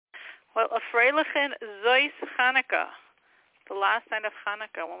Well, a Freilichen Zeus Hanukkah, the last night of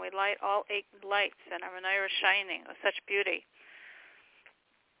Hanukkah, when we light all 8 lights and our menorah is shining with such beauty.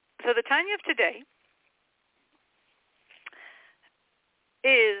 So the Tanya of today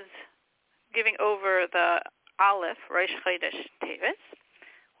is giving over the Aleph, Rosh Chodesh Tevis.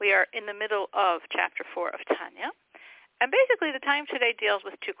 We are in the middle of chapter 4 of Tanya. And basically the Tanya today deals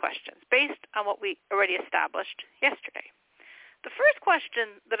with 2 questions based on what we already established yesterday. The first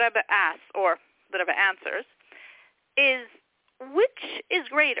question that Rebbe asks, or that Rebbe answers, is which is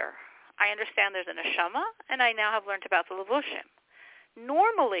greater? I understand there's a neshama, and I now have learned about the levushim.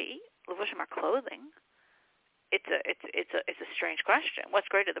 Normally, levushim are clothing. It's a strange question. What's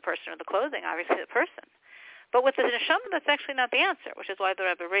greater, the person or the clothing? Obviously, the person. But with the neshama, that's actually not the answer, which is why the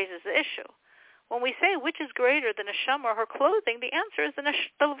Rebbe raises the issue. When we say which is greater, the neshama or her clothing, the answer is the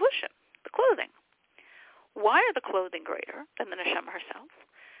levushim, the clothing. Why are the clothing greater than the neshama herself?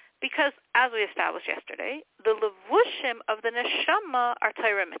 Because, as we established yesterday, the levushim of the neshama are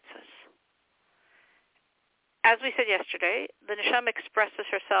Torah mitzvahs. As we said yesterday, the neshama expresses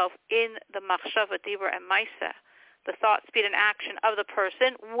herself in the machshava, dibur, and maisa, the thought, speed, and action of the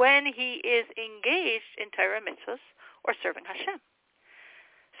person when he is engaged in Torah mitzvahs or serving Hashem.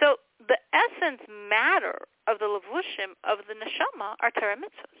 So the essence matter of the levushim of the neshama are Torah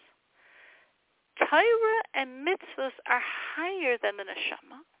mitzvahs. Torah and mitzvahs are higher than the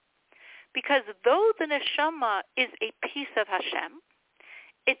neshama because though the neshama is a piece of Hashem,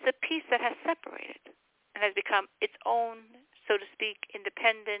 it's a piece that has separated and has become its own, so to speak,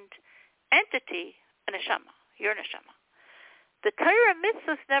 independent entity, a neshama, your neshama. The Torah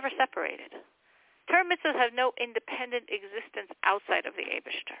mitzvahs never separated. Torah mitzvahs have no independent existence outside of the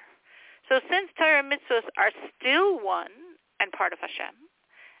Eibishter. So since Torah mitzvahs are still one and part of Hashem,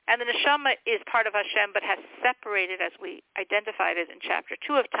 and the neshama is part of Hashem but has separated, as we identified it in chapter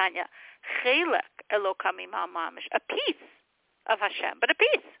 2 of Tanya, chelek elokam imam mamish, a piece of Hashem, but a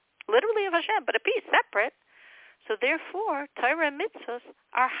piece, literally of Hashem, but a piece, separate. So therefore, Torah mitzvahs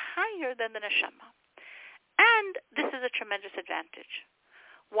are higher than the neshama. And this is a tremendous advantage.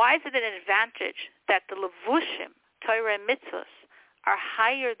 Why is it an advantage that the levushim, Torah mitzvahs, are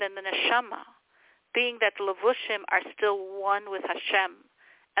higher than the neshama, being that the levushim are still one with Hashem,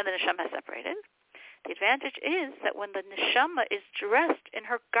 and the neshama has separated? The advantage is that when the neshama is dressed in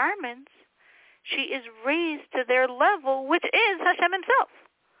her garments, she is raised to their level, which is Hashem himself.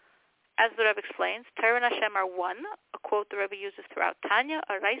 As the Rebbe explains, Torah and Hashem are one, a quote the Rebbe uses throughout Tanya,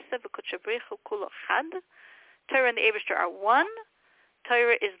 Araisa v'kutshabrichu kulo chad. Torah and the Eibishter are one.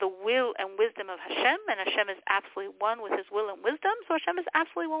 Torah is the will and wisdom of Hashem, and Hashem is absolutely one with his will and wisdom, so Hashem is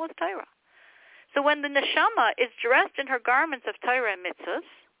absolutely one with Torah. So when the neshama is dressed in her garments of Torah and mitzvahs,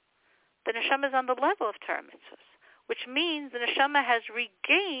 the neshama is on the level of Torah mitzvahs, which means the neshama has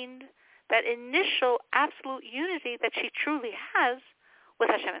regained that initial absolute unity that she truly has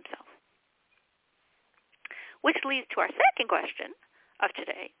with Hashem himself. Which leads to our second question of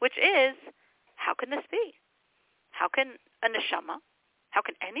today, which is, how can this be? How can a neshama, how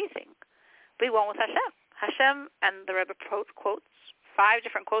can anything be one with Hashem? Hashem, and the Rebbe quotes 5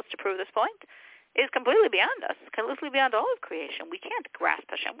 different quotes to prove this point, is completely beyond us, completely beyond all of creation. We can't grasp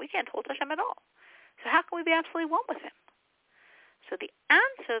Hashem. We can't hold Hashem at all. So how can we be absolutely one with him? So the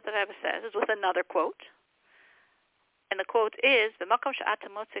answer that Rebbe says is with another quote. And the quote is, in the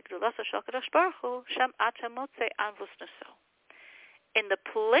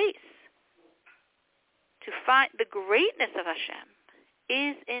place to find the greatness of Hashem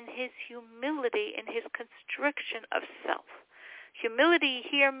is in his humility, in his constriction of self. Humility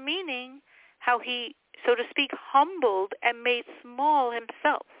here meaning how he, so to speak, humbled and made small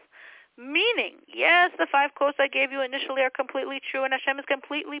himself. Meaning, yes, the 5 quotes I gave you initially are completely true, and Hashem is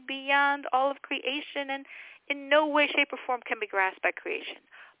completely beyond all of creation, and in no way, shape, or form can be grasped by creation.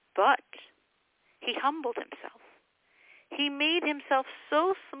 But he humbled himself. He made himself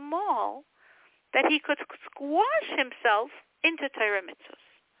so small that he could squash himself into Torah mitzvahs.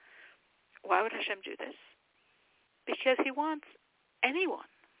 Why would Hashem do this? Because he wants anyone,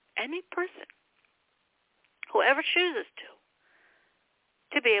 any person, whoever chooses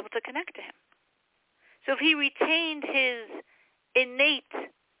to be able to connect to him. So if he retained his innate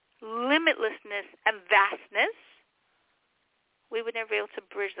limitlessness and vastness, we would never be able to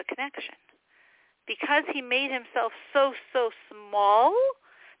bridge the connection. Because he made himself so small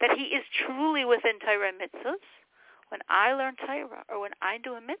that he is truly within Torah and mitzvahs, when I learn Torah or when I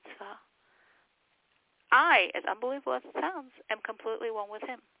do a mitzvah, I, as unbelievable as it sounds, am completely one with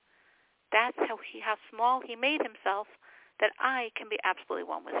him. That's how small he made himself, that I can be absolutely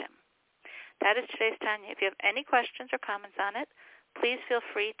one with him. That is today's Tanya. If you have any questions or comments on it, please feel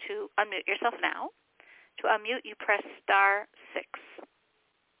free to unmute yourself now. To unmute, you press *6.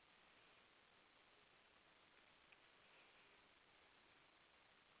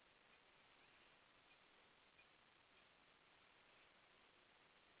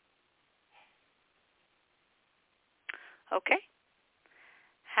 Okay.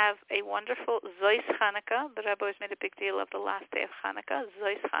 Have a wonderful Zois Hanukkah. The Rebbe has made a big deal of the last day of Hanukkah,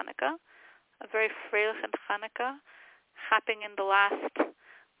 Zois Hanukkah. A very freilichen Hanukkah, happening in the last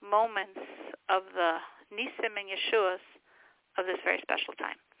moments of the Nisim and Yeshuas of this very special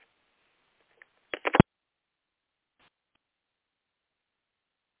time.